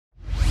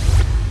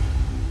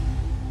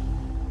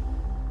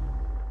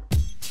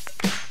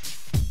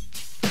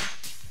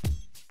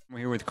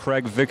Here with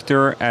Craig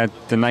Victor at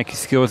the Nike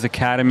Skills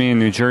Academy in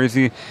New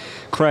Jersey.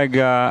 Craig,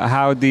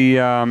 how'd the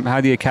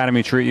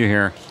academy treat you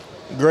here?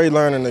 Great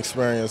learning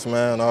experience,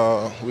 man.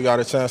 We got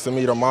a chance to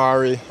meet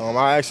Amari.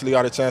 I actually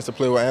got a chance to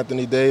play with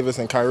Anthony Davis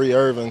and Kyrie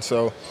Irving,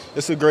 so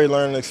it's a great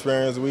learning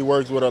experience. We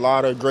worked with a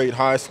lot of great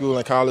high school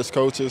and college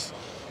coaches.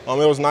 It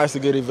was nice to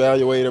get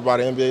evaluated by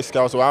the NBA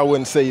scouts. Well, I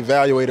wouldn't say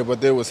evaluated,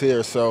 but they was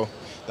here, so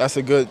that's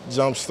a good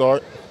jump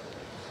start.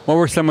 What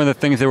were some of the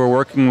things they were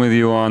working with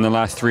you on the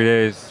last 3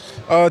 days?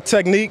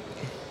 Technique.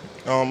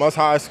 Us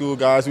high school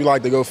guys, we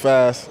like to go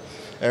fast.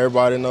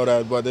 Everybody know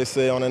that, but they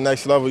say on the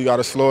next level you got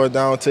to slow it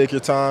down, take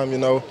your time,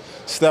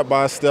 step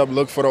by step,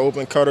 look for the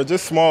open cutter.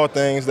 Just small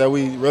things that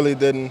we really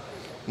didn't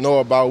know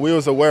about. We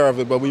was aware of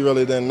it, but we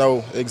really didn't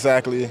know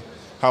exactly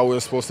how we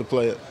were supposed to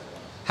play it.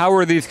 How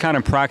are these kind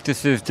of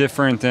practices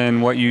different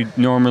than what you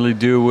normally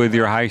do with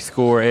your high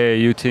school or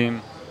AAU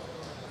team?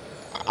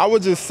 I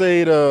would just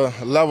say the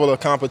level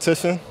of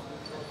competition.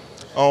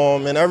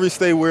 In every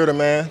state we're the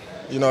man.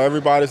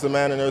 Everybody's the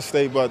man in their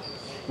state, but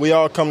we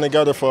all come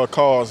together for a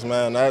cause,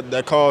 man.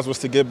 That cause was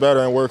to get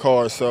better and work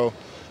hard.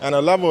 And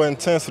the level of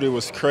intensity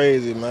was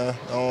crazy, man.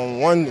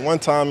 One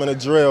time in a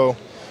drill,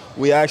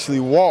 we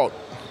actually walked.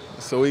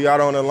 So we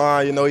got on the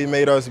line, he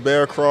made us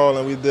bear crawl,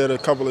 and we did a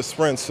couple of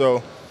sprints.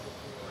 So,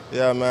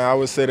 yeah, man, I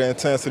would say the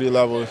intensity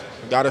level.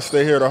 Got to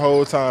stay here the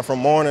whole time, from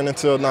morning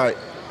until night.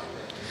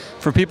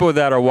 For people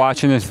that are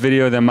watching this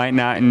video that might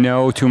not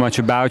know too much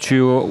about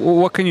you,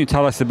 what can you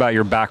tell us about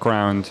your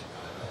background?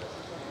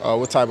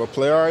 What type of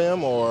player I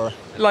am, or?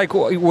 Like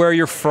where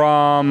you're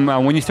from,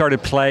 when you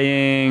started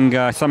playing,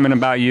 something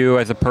about you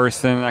as a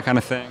person, that kind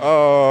of thing.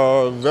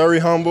 Very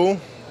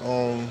humble.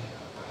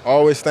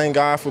 Always thank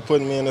God for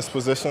putting me in this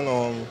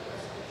position.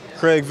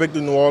 Craig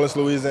Victor, New Orleans,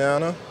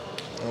 Louisiana.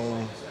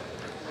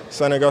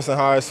 St. Augustine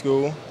High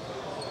School.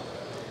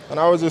 And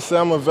I would just say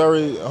I'm a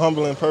very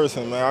humbling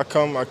person, man. I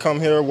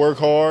come here, work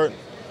hard.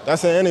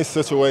 That's in any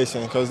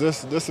situation, because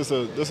this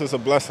is a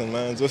blessing,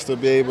 man. Just to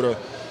be able to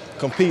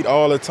compete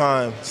all the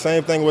time.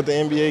 Same thing with the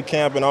NBA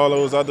camp and all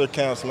those other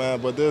camps,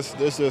 man. But this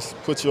just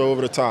puts you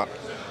over the top.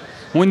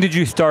 When did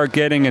you start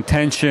getting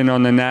attention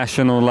on the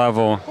national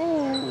level?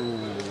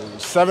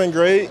 Seventh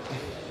grade.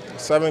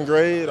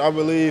 I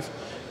believe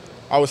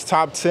I was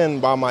top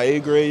 10 by my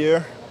 8th grade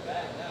year.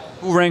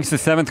 Who ranks the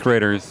 7th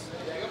graders?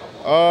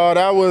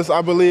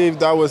 I believe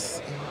that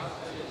was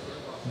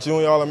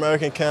Junior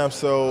All-American camp,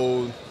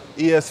 so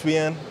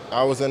ESPN.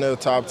 I was in the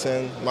top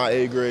 10 my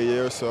 8th grade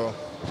year, so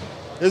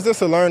it's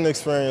just a learning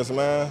experience,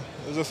 man.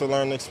 It's just a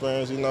learning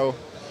experience,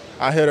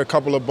 I hit a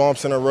couple of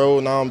bumps in the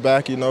road, now I'm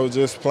back,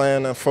 just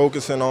playing and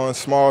focusing on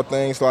small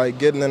things like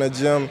getting in the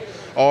gym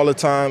all the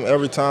time,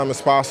 every time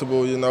it's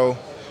possible, And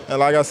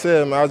like I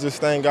said, man, I just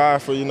thank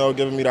God for,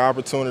 giving me the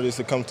opportunities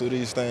to come through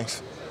these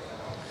things.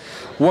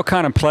 What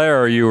kind of player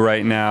are you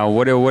right now?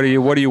 What are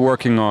you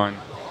working on?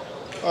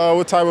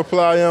 What type of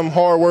player I am?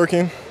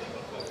 Hardworking.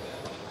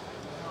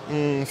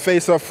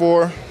 Face up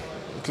four.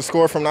 Could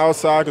score from the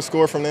outside, could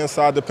score from the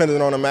inside,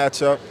 depending on the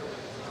matchup.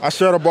 I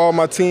share the ball with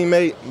my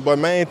teammate, but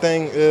main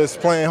thing is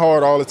playing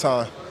hard all the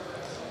time.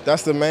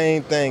 That's the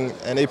main thing,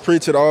 and they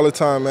preach it all the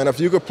time, man. If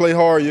you could play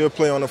hard, you'll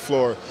play on the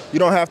floor. You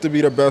don't have to be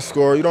the best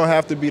scorer. You don't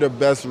have to be the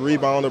best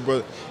rebounder,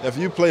 but if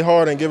you play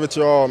hard and give it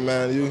your all,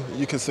 man,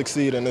 you can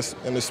succeed in this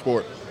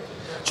sport.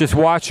 Just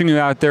watching you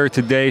out there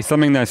today,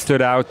 something that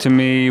stood out to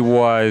me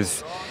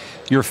was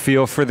your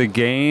feel for the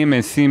game.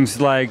 It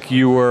seems like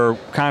you were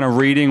kind of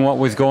reading what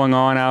was going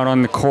on out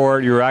on the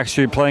court. You were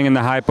actually playing in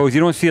the high post. You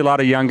don't see a lot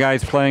of young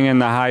guys playing in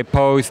the high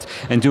post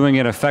and doing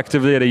it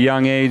effectively at a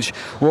young age.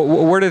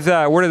 Where did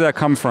that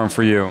come from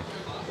for you?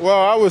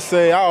 Well, I would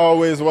say I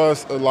always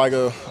was like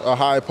a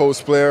high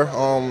post player.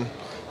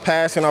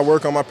 Passing, I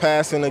work on my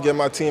passing to get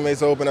my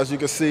teammates open. As you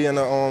can see in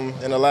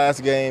the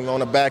last game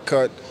on the back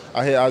cut,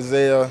 I hit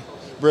Isaiah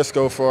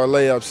Briscoe for a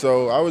layup.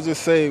 So I would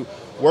just say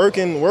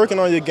working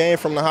on your game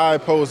from the high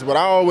post, but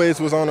I always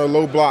was on a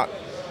low block.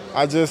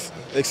 I just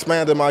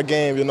expanded my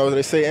game,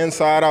 they say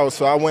inside out.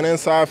 So I went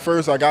inside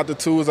first, I got the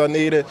tools I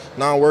needed,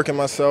 now I'm working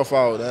myself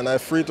out. And that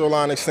free throw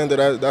line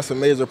extended, that's a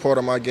major part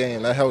of my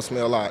game. That helps me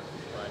a lot.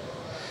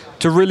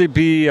 To really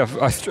be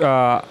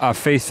a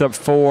face-up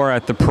four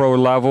at the pro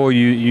level,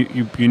 you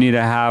need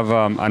to have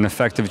an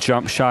effective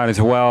jump shot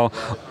as well.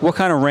 What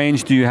kind of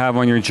range do you have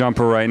on your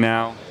jumper right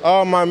now?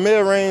 My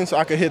mid-range,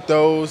 I could hit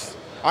those.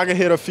 I could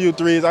hit a few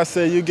threes. I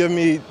say you give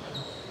me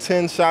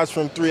 10 shots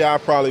from 3, I'll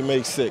probably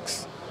make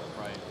 6.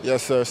 Right.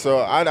 Yes, sir.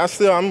 So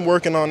I'm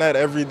working on that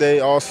every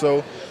day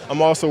also.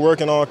 I'm also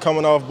working on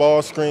coming off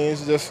ball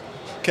screens, just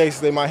in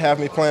case they might have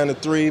me playing the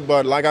 3.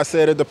 But like I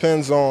said,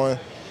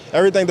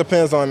 everything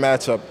depends on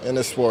matchup in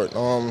this sport.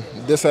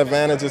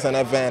 Disadvantages and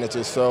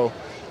advantages. So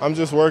I'm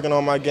just working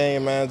on my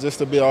game, man, just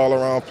to be an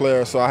all-around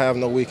player so I have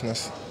no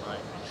weakness.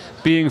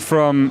 Being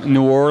from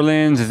New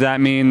Orleans, does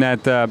that mean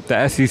that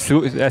the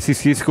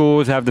SEC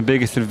schools have the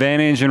biggest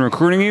advantage in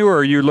recruiting you, or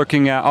are you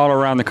looking at all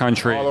around the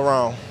country?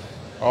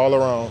 All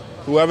around.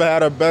 Whoever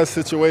had a best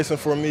situation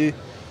for me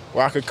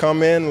where I could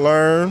come in,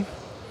 learn,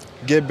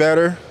 get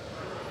better,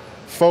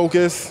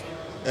 focus,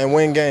 and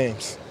win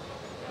games.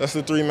 That's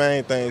the three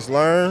main things.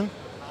 Learn,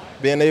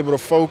 being able to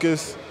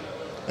focus,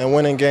 and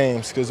winning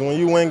games. Because when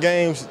you win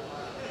games,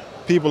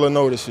 people will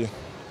notice you.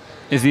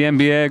 Is the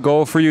NBA a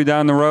goal for you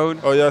down the road?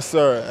 Oh, yes,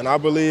 sir. And I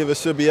believe it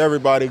should be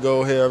everybody's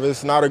goal here. If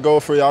it's not a goal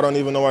for you, I don't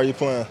even know why you're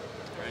playing.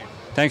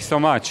 Thanks so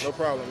much. No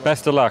problem, man.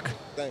 Best of luck.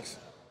 Thanks.